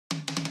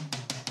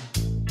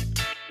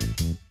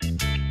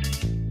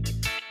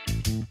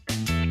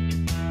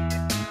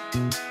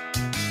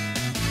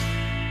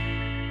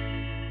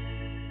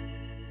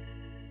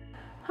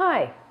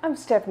Hi, I'm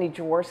Stephanie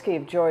Jaworski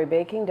of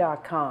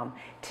joybaking.com.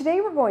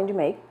 Today we're going to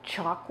make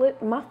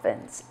chocolate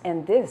muffins,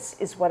 and this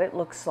is what it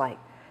looks like.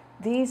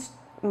 These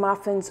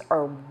muffins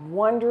are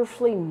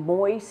wonderfully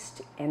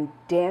moist and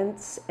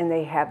dense, and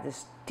they have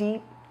this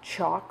deep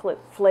chocolate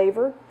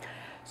flavor.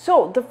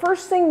 So the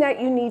first thing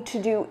that you need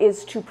to do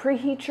is to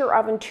preheat your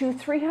oven to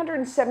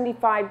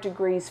 375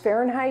 degrees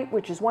Fahrenheit,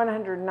 which is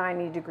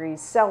 190 degrees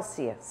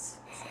Celsius.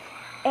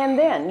 And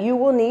then you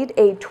will need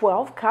a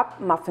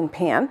 12-cup muffin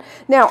pan.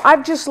 Now,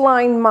 I've just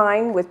lined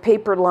mine with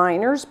paper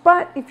liners,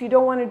 but if you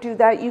don't want to do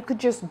that, you could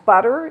just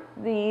butter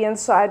the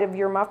inside of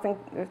your muffin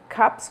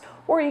cups,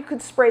 or you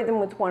could spray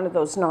them with one of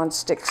those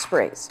non-stick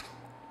sprays.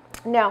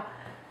 Now,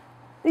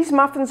 these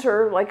muffins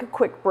are like a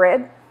quick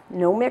bread,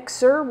 no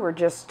mixer. We're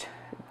just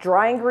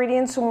dry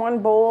ingredients in one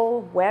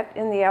bowl, wet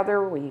in the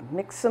other. We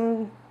mix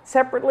them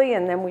separately,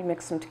 and then we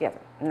mix them together,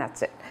 and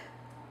that's it.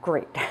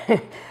 Great.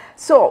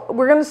 So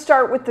we're going to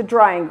start with the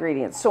dry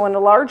ingredients. So in a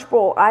large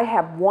bowl, I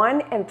have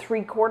 1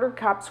 3/4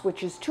 cups,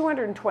 which is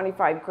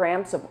 225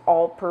 grams of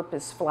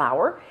all-purpose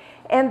flour.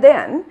 And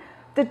then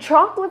the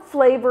chocolate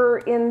flavor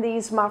in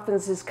these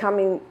muffins is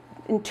coming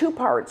in 2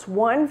 parts.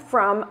 One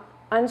from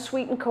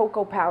unsweetened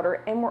cocoa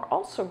powder, and we're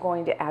also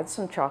going to add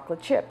some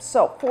chocolate chips.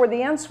 So for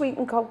the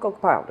unsweetened cocoa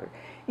powder,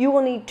 you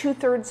will need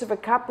 2/3 of a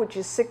cup, which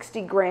is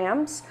 60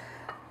 grams.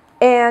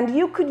 And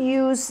you could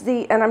use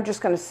and I'm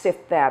just going to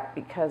sift that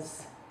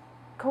because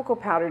cocoa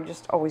powder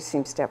just always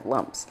seems to have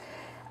lumps.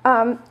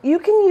 You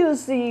can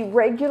use the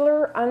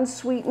regular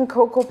unsweetened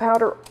cocoa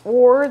powder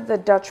or the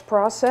Dutch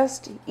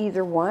processed,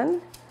 either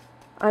one.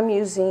 I'm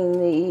using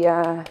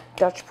the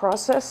Dutch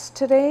processed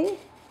today.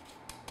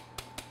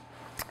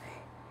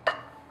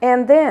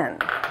 And then,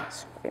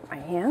 let's get my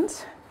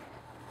hands.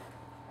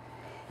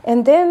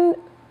 And then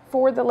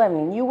for the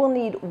leavening, you will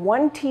need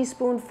 1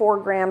 teaspoon, 4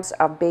 grams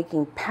of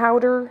baking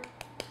powder,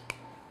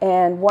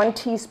 and 1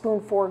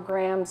 teaspoon, 4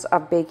 grams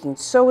of baking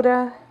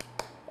soda,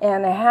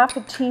 and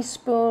 1/2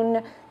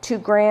 teaspoon, 2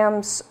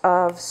 grams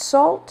of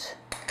salt.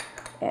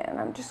 And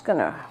I'm just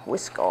gonna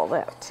whisk all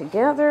that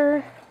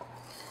together.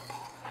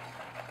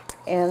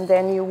 And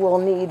then you will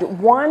need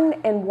 1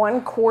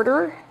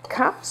 1/4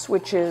 cups,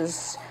 which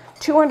is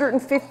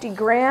 250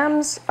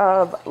 grams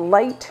of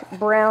light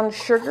brown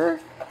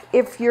sugar.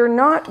 If you're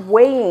not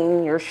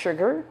weighing your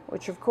sugar,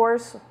 which of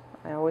course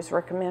I always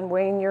recommend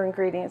weighing your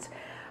ingredients,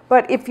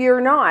 but if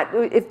you're not,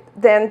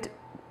 then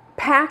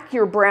pack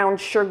your brown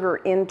sugar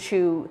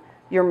into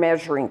your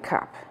measuring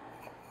cup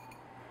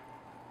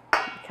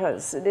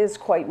because it is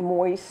quite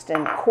moist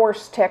and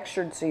coarse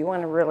textured, so you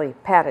want to really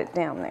pat it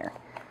down there.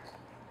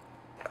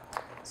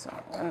 So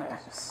I'm going to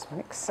just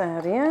mix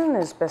that in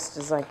as best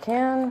as I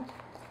can.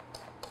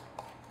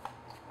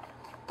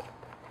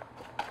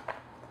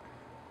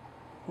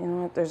 You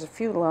know what, there's a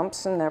few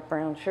lumps in that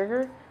brown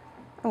sugar.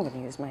 I'm going to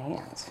use my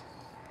hands.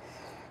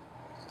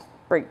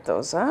 Break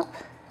those up.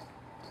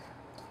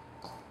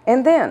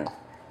 And then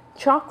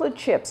chocolate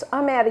chips.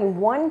 I'm adding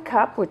 1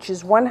 cup, which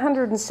is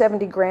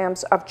 170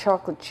 grams of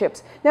chocolate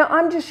chips. Now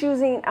I'm just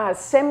using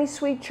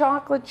semi-sweet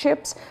chocolate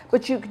chips,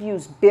 but you could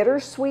use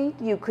bittersweet,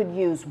 you could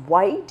use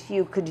white,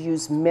 you could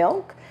use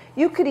milk.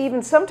 You could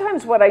even,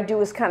 sometimes what I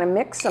do is kind of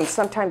mix them,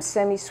 sometimes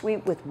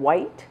semi-sweet with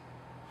white.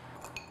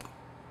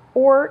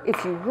 Or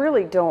if you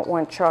really don't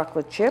want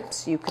chocolate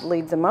chips, you could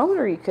leave them out,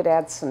 or you could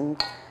add some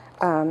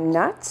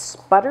nuts.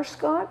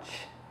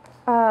 Butterscotch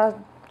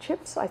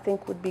chips I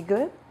think would be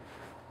good.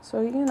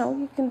 So, you know,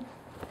 you can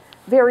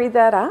vary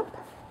that up.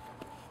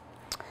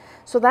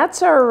 So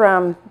that's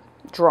our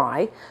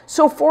dry.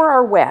 So for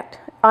our wet,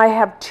 I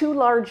have 2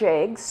 large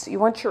eggs. You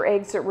want your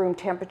eggs at room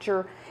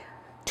temperature.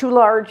 2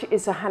 large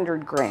is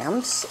 100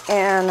 grams.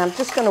 And I'm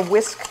just going to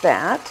whisk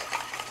that.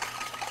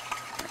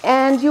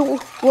 And you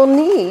will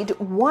need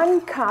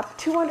 1 cup,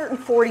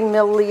 240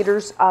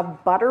 milliliters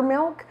of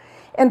buttermilk.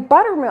 And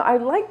buttermilk, I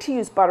like to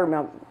use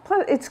buttermilk.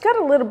 Plus, it's got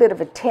a little bit of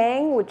a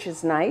tang, which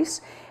is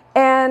nice.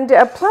 And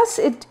plus,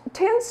 it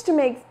tends to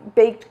make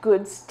baked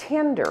goods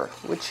tender,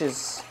 which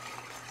is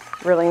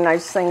a really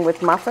nice thing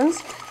with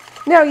muffins.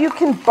 Now, you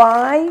can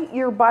buy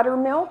your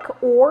buttermilk,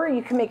 or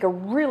you can make a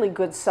really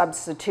good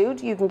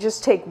substitute. You can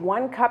just take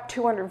 1 cup,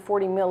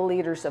 240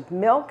 milliliters of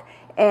milk,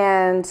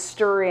 and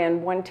stir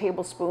in 1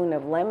 tablespoon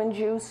of lemon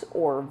juice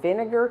or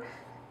vinegar.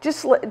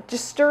 Just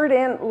stir it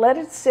in, let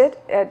it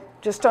sit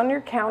just on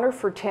your counter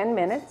for 10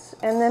 minutes,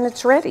 and then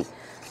it's ready.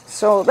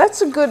 So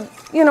that's a good,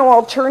 you know,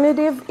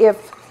 alternative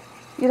if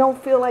you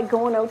don't feel like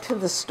going out to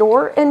the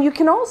store. And you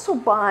can also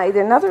buy,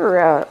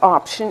 another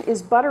option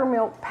is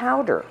buttermilk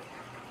powder,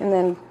 and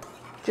then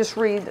just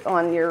read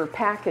on your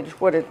package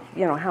what it,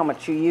 you know, how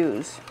much you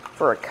use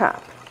for a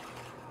cup.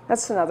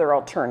 That's another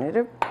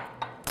alternative.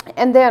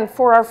 And then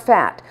for our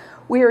fat,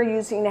 we are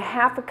using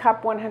 1/2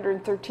 cup,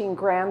 113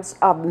 grams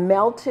of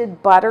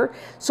melted butter.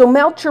 So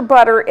melt your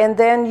butter, and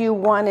then you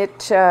want it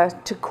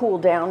to cool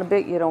down a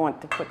bit. You don't want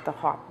to put the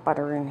hot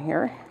butter in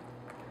here.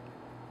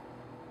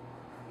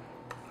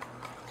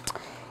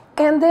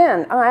 And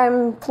then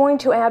I'm going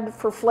to add,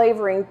 for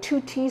flavoring,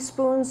 2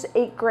 teaspoons,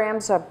 8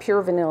 grams of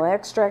pure vanilla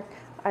extract.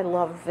 I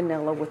love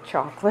vanilla with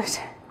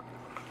chocolate.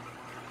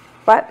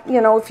 But,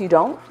 you know, if you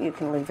don't, you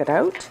can leave it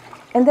out.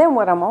 And then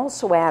what I'm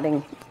also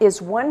adding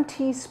is 1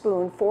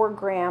 teaspoon, 4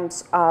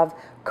 grams of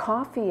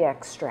coffee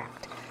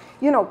extract.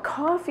 You know,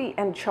 coffee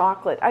and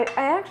chocolate, I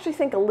actually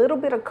think a little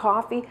bit of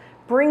coffee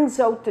brings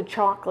out the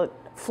chocolate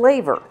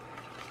flavor.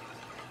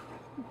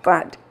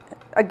 But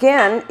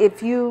again,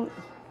 if you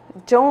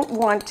don't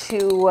want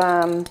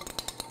to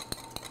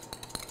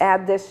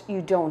add this,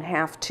 you don't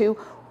have to.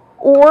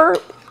 Or,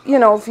 you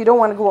know, if you don't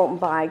want to go out and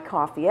buy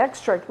coffee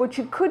extract, what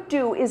you could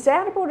do is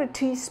add about a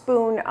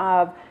teaspoon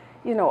of,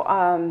 you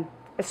know,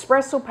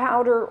 espresso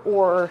powder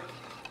or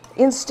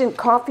instant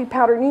coffee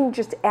powder, and you can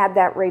just add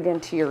that right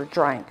into your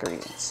dry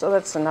ingredients. So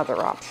that's another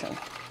option.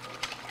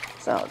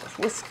 So just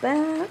whisk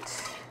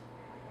that.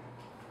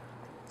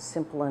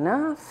 Simple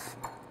enough.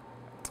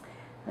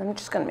 I'm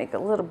just going to make a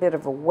little bit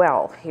of a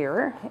well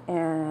here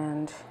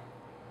and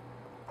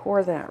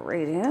pour that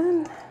right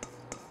in.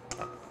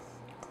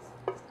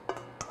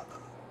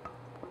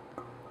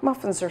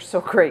 Muffins are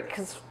so great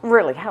because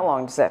really, how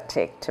long does that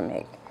take to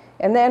make?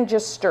 And then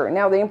just stir.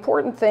 Now the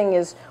important thing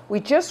is we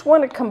just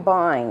want to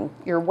combine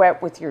your wet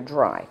with your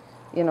dry.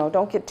 You know,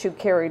 don't get too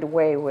carried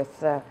away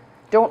with,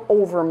 don't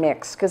over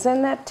mix, because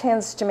then that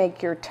tends to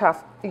make your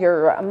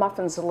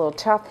muffins a little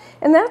tough.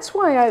 And that's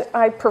why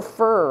I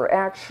prefer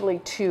actually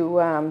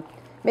to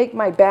make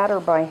my batter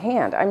by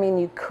hand. I mean,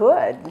 you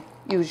could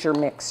use your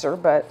mixer,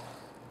 but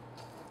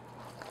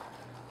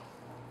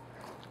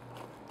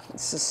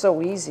this is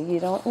so easy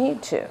you don't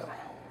need to.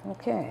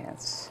 Okay,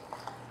 let's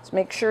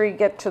make sure you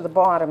get to the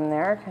bottom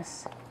there.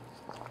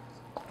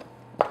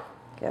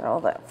 Get all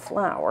that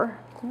flour.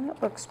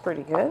 That looks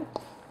pretty good.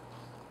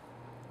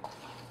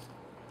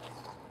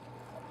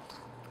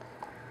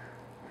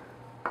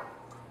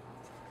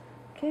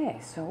 Okay,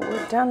 so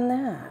we've done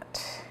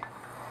that.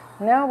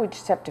 Now we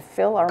just have to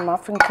fill our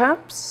muffin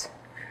cups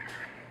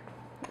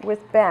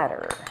with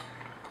batter.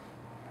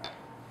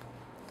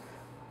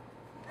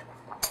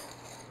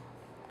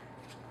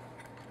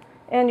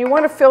 And you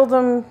want to fill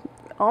them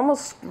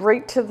almost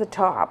right to the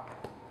top.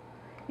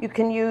 You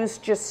can use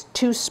just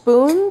 2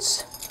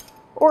 spoons,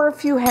 or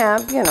if you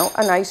have, you know,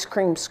 an ice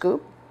cream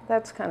scoop,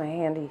 that's kind of a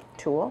handy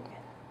tool.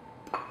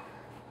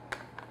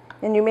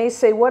 And you may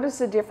say, what is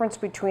the difference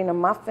between a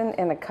muffin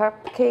and a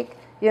cupcake?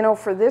 You know,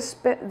 for this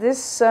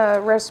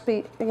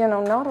recipe, you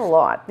know, not a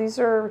lot. These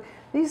are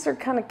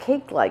kind of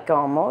cake-like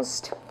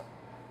almost.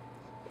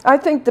 I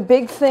think the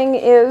big thing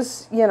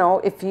is, you know,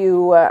 if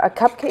you, a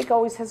cupcake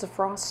always has a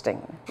frosting,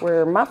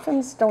 where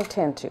muffins don't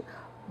tend to.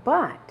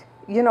 But,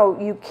 you know,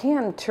 you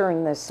can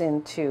turn this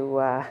into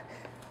a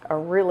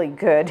really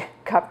good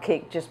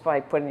cupcake just by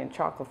putting in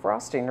chocolate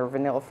frosting or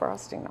vanilla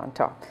frosting on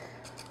top.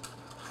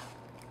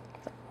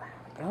 There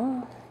we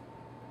go.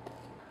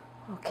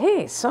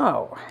 Okay,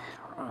 so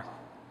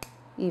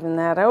even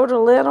that out a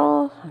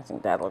little. I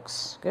think that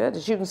looks good.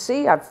 As you can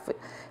see, I've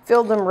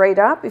filled them right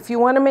up. If you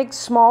want to make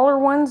smaller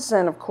ones,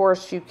 then of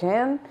course you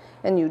can,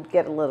 and you'd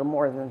get a little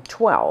more than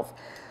 12.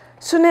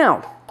 So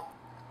now,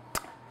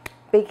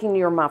 baking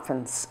your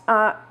muffins.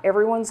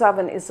 Everyone's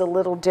oven is a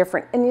little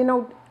different. And you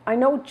know, I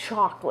know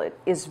chocolate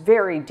is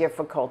very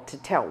difficult to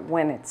tell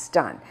when it's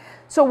done.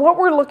 So what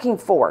we're looking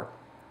for,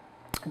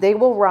 they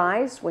will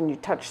rise when you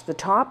touch the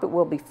top, it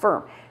will be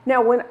firm.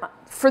 Now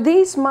for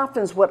these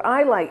muffins, what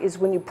I like is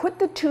when you put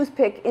the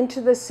toothpick into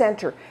the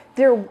center,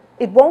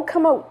 it won't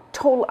come out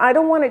total. I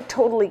don't want it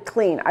totally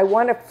clean. I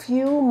want a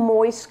few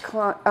moist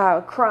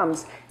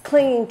crumbs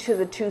clinging to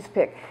the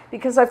toothpick,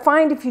 because I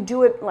find if you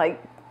do it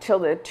like till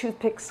the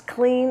toothpick's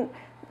clean,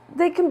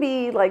 they can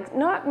be like,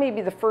 not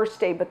maybe the first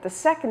day, but the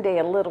second day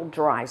a little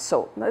dry.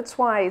 So that's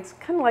why it's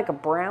kind of like a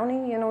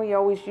brownie. You know, you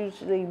always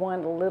usually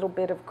want a little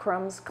bit of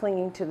crumbs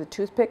clinging to the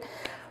toothpick.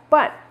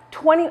 But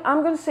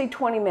I'm going to say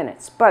 20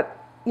 minutes, but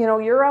you know,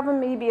 your oven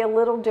may be a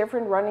little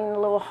different, running a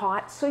little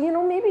hot. So, you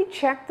know, maybe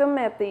check them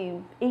at the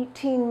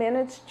 18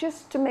 minutes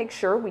just to make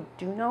sure. We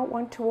do not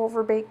want to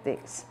overbake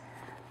these.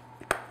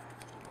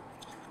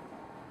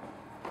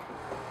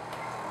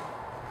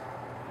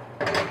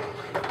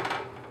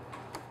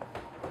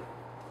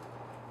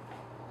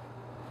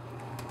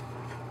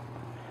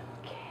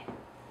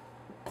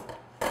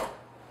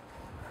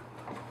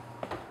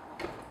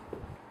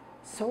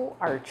 So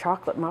our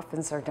chocolate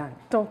muffins are done.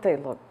 Don't they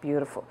look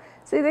beautiful?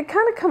 See, they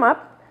kind of come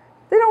up.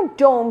 They don't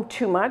dome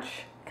too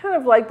much, kind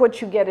of like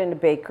what you get in a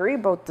bakery,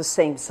 about the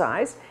same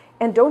size.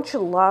 And don't you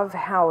love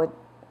how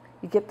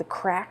you get the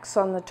cracks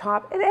on the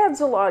top? It adds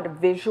a lot of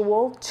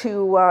visual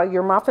to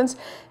your muffins.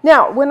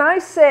 Now, when I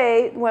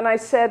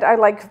said I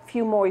like a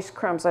few moist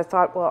crumbs, I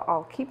thought, well,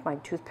 I'll keep my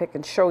toothpick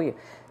and show you.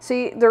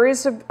 See, there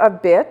is a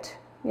bit,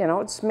 you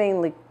know, it's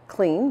mainly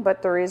clean,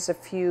 but there is a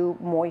few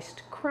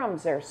moist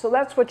crumbs there. So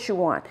that's what you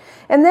want.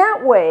 And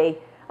that way,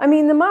 I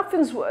mean, the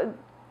muffins,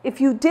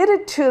 if you did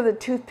it to the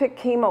toothpick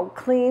came out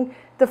clean,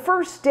 the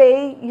first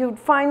day you'd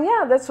find,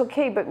 yeah, that's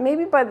okay, but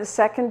maybe by the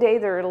second day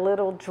they're a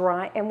little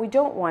dry, and we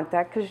don't want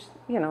that because,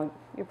 you know,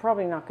 you're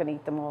probably not going to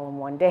eat them all in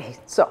one day.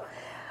 So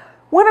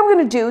What I'm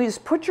going to do is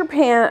put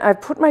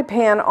my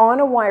pan on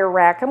a wire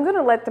rack. I'm going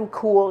to let them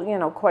cool, you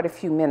know, quite a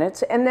few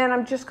minutes. And then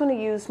I'm just going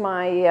to use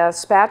my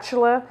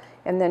spatula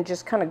and then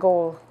just kind of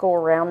go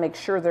around, make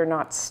sure they're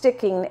not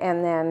sticking,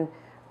 and then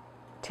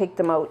take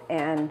them out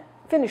and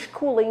finish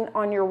cooling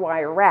on your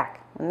wire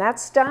rack. When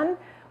that's done,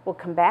 we'll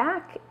come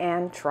back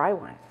and try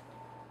one.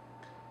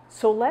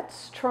 So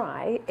let's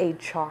try a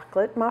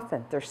chocolate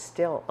muffin. They're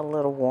still a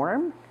little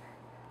warm,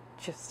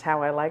 just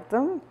how I like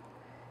them.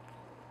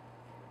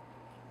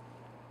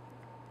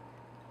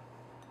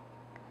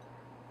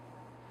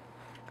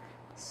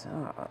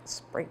 So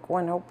let's break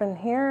one open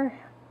here.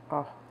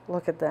 Oh,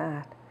 look at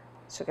that.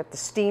 So got the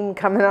steam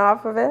coming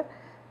off of it.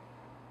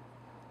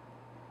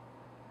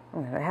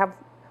 I'm going to have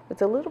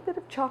with a little bit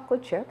of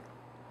chocolate chip.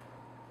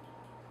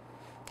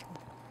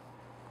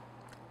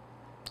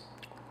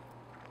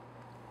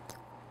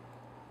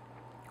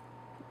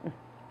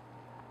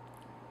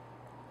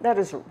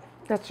 That's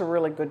a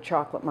really good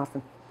chocolate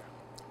muffin.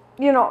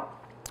 You know,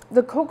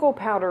 the cocoa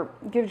powder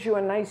gives you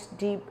a nice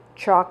deep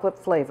chocolate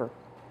flavor.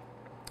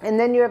 And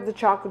then you have the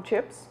chocolate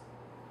chips,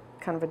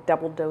 kind of a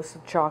double dose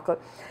of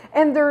chocolate.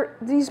 And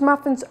these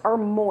muffins are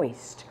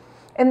moist,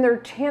 and they're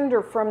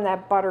tender from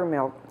that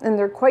buttermilk, and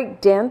they're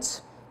quite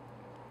dense.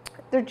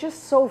 They're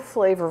just so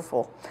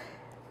flavorful.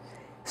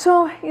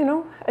 So, you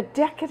know, a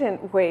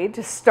decadent way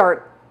to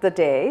start the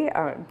day.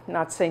 I'm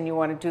not saying you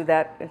want to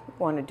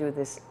do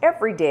this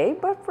every day,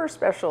 but for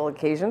special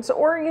occasions,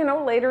 or, you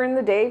know, later in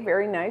the day,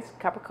 very nice,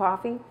 cup of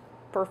coffee,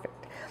 perfect.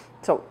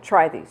 So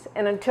try these.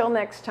 And until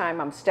next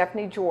time, I'm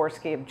Stephanie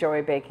Jaworski of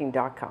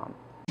joybaking.com.